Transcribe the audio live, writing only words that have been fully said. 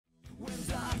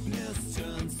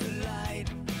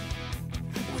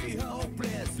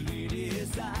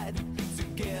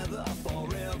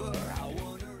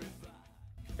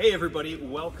Hey everybody,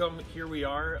 welcome. Here we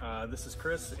are. This is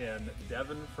Chris and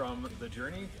Devin from The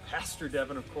Journey. Pastor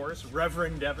Devin, of course.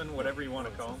 Reverend Devin, whatever you want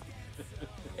to call him.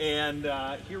 And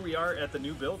here we are at the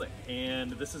new building.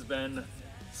 And this has been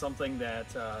something that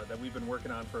we've been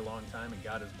working on for a long time, and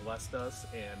God has blessed us.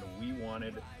 And we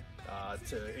wanted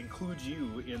to include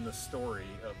you in the story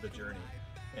of The Journey.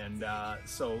 And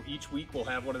so each week we'll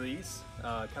have one of these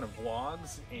kind of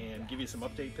vlogs and give you some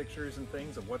update pictures and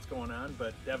things of what's going on.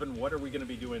 But Devin, what are we going to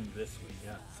be doing this week?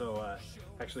 Yeah, so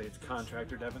actually it's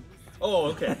Contractor Devin. Oh,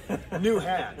 okay. New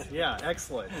hat. Yeah,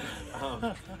 excellent.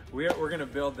 We're going to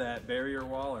build that barrier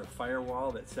wall or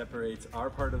firewall that separates our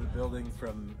part of the building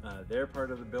from their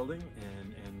part of the building,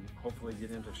 and hopefully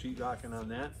get into sheetrocking on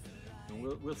that. And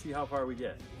we'll see how far we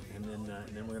get. And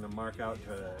then we're going to mark out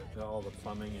to all the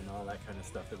plumbing and all that kind of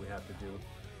stuff that we have to do.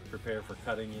 Prepare for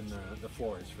cutting in the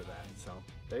floors for that. So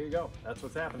there you go. That's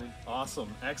what's happening.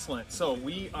 Awesome. Excellent. So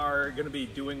we are going to be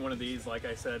doing one of these, like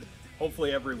I said,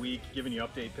 hopefully every week, giving you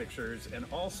update pictures. And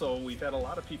also we've had a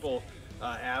lot of people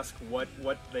ask what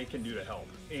they can do to help.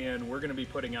 And we're going to be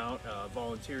putting out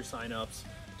volunteer signups,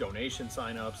 donation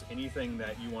signups, anything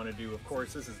that you want to do. Of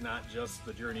course, this is not just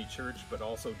the Journey Church, but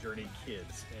also Journey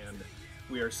Kids. And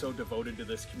we are so devoted to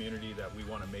this community that we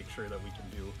want to make sure that we can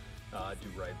do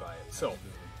right by it. So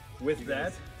with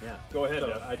that, go ahead.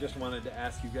 So I just wanted to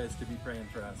ask you guys to be praying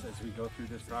for us as we go through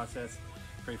this process.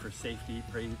 Pray for safety,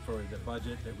 pray for the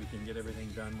budget, that we can get everything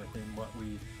done within what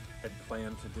we had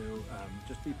planned to do.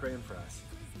 Just be praying for us.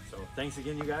 So thanks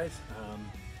again, you guys.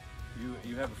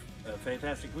 You have a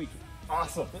fantastic week.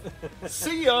 Awesome.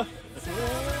 See ya.